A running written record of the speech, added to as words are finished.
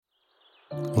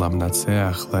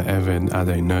למנצח לאבן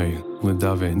אדוני,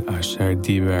 לדוד אשר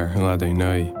דיבר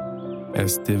לאדוני,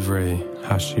 אס דברי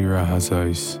השירה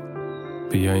הזויס.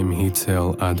 ביום היצל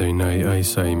אדוני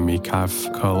עשי מכף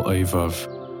כל אויביו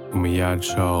ומיד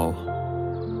שאול.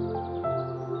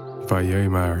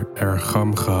 ויאמר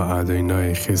ארחמך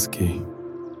אדוני חזקי.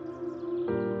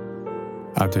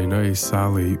 אדוני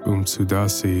סלי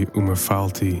ומצודסי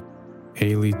ומפלתי,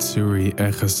 אלי צורי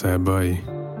אחסה בי,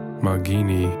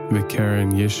 מגיני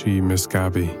וקרן ישי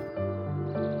מסגבי.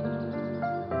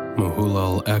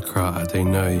 מהולל אקרא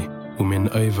אדוני, ומן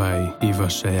אויבי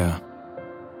יבשע.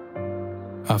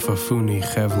 עפפוני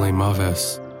חבלי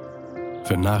מוות,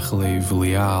 ונחלי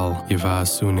וליעל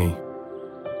יבאסוני.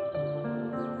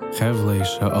 חבלי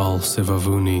שאול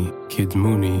סבבוני,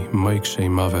 קדמוני מקשי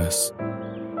מוות.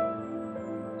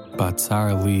 בצר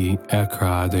לי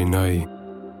אקרא אדוני,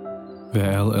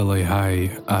 ואל אלוהי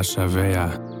אשבע,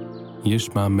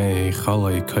 ישמע מי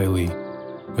חולי קולי,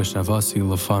 ושבסי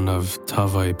לפניו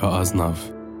תבי באזניו.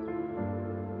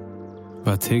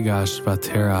 ותיגש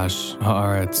ותרעש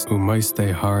הארץ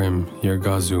ומסתי הרים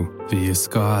ירגזו,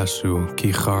 ויסגעשו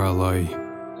כי חר עלי.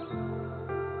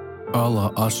 עלה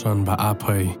עשן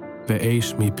באפי,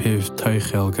 ואש מפיו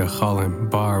תאכל גחלים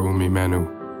בר וממנו.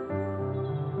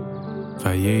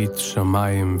 ויית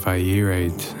שמים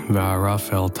וירד,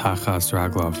 וערפל תחת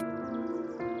רגליו.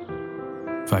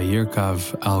 וירכב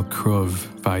על כרוב,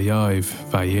 ויאהב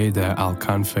וידע על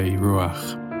כנפי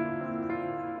רוח.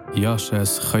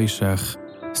 ישס חשך,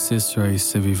 סיסרי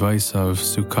סביבייסוב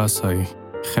סוכסי,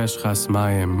 חשכס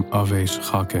מים אבש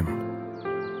חכם.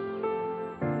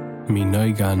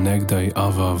 מנגע נגדי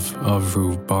אבב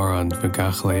עברו ברד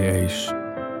וגחלי אש.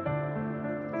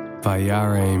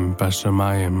 וירם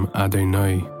בשמים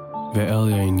אדוני,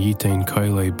 ואליין ייתן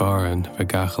כלי ברד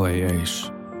וגחלי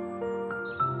אש.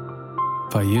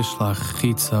 וישלח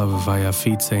חיציו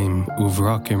ויפיצם,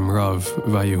 וברקים רב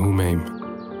ויהומם.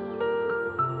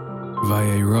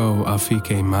 ויראו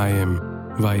אפיקי מים,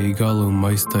 ויגלו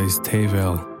מייסטייס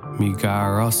תבל,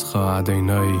 מגערסך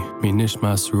אדוני,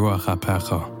 מנשמס רוח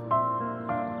אפיך.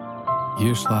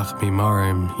 ישלח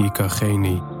ממרם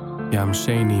ייקחני,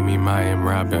 ימשני ממים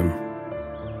רבים.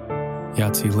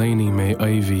 יצילני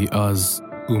מאויבי אז,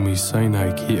 ומסיני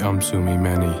כי אמסו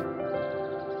ממני.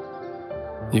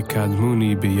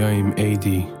 יקדמוני ביום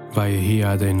עדי,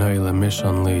 ויהי אדוני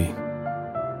למשען לי.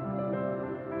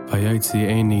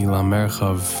 ויציאני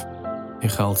למרחב,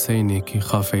 יחלצני כי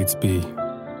חפץ בי.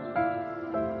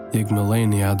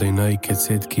 יגמלני אדוני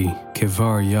כצדקי,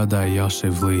 כבר ידי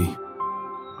ישב לי.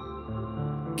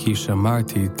 כי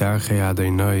שמרתי דרכי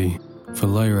אדוני,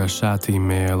 ולא רשעתי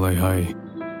מאלוהי.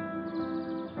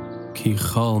 כי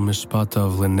כל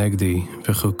משפטיו לנגדי,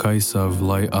 וחוקיו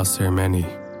לא אסרמני.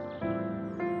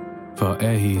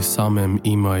 ואהי סמם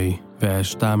עמי,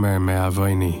 ואשתמר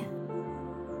מעווני.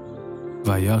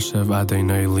 וישב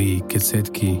אדוני לי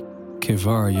כצדקי,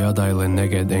 כבר ידי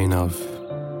לנגד עיניו.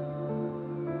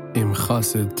 אם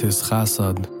חסד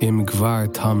תסחסד, אם גבר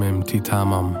תמם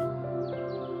תתמם.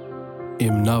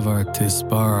 אם נבר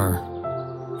תסברר,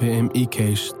 ואם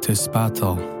עיקש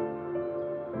תספתל.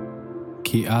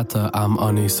 כי אתה עם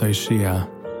אני סיישיע,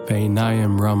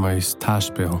 ועיניים רמייס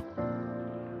תשפיל.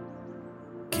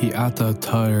 כי אתה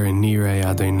תאר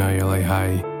נראה אדוני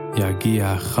אלוהי,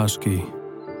 יגיע חשקי.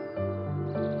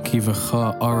 כי בך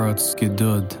ארץ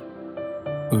גדוד,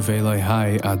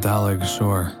 ובאלוהי אדלג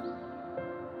שור.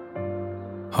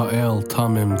 האל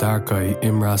תמם דרכי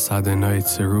אמרס אדוני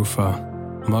צירופה,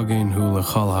 מגן הוא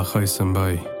לכל החסם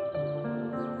בי.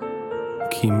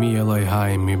 כי מי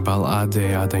אלוהי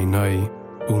מבלעדי אדוני,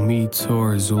 ומי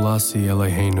צור זולסי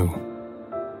אלוהינו.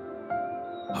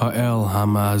 האל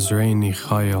המעזרני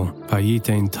חיל,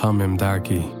 וייתן תמם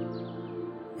דרכי.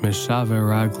 משווה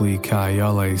רגלי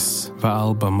כאיילס,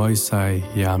 ועל במויסי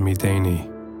יעמידני.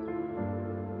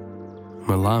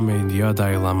 מלמד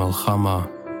ידי למלחמה,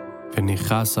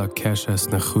 וניחסה קשס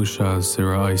נחושה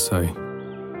זרועסי.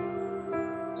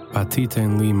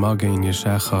 ותיתן לי מגן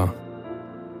ישך,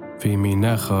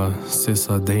 וימינך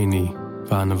ססדני,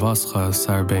 וענבסך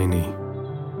סרבני.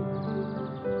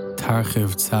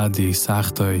 תרחיב צדי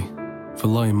סחתי,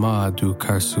 ולא ימעדו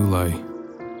קרסולי.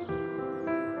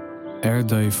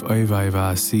 ארדף אויבי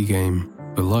ועשיגם,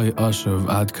 ולא ישוב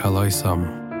עד כלייסם.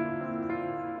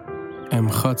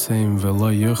 הם חצים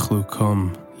ולא יוכלו קום,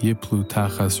 יפלו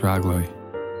תחת רגלי.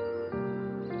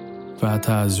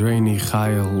 ותעזרני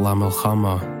חיל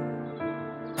למלחמה,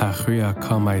 תכריע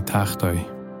קומי תחתי.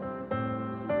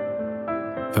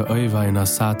 ואויבי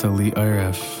נשאת לי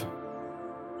ערף,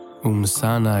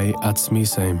 ומסני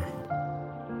עצמיסם.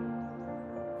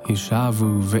 ישבו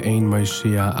ואין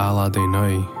משיע על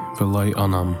אדוני, v'loi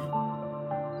anam.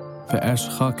 Ve'esh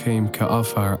chakem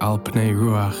ka'afar al pnei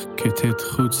ruach ketit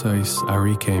chutzais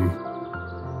arikem.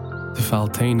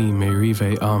 Tefalteni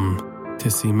merive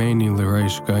tisimeni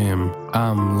l'reish goyim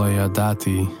lo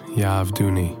yadati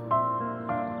ya'avduni.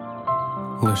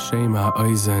 L'shema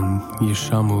oizen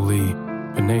yishamu li,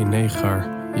 b'nei nechar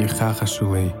yichachashu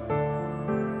li.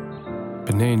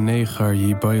 B'nei nechar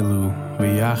yiboilu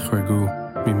v'yachregu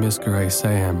mimiskarei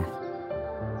sehem.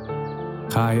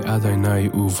 Chai Adonai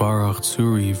uvarach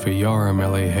tsuri v'yaram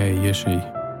elehe yishi.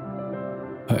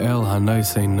 Ha'el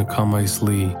ha'naisein nekamais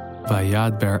li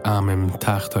v'yad ber amim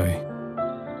tachtoi.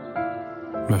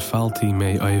 Mefalti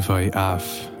me oivai af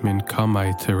min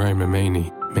kamai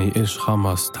terememeni me ish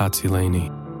chamas tatzileni.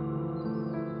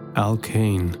 Al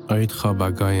kain oidcha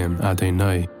bagayim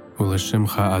Adonai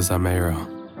uleshimcha azamera.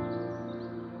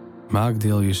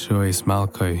 Magdil Yeshuais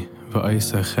Malkai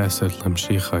v'oisa chesed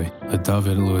lemshichai a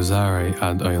David Luzare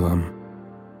ad oilam.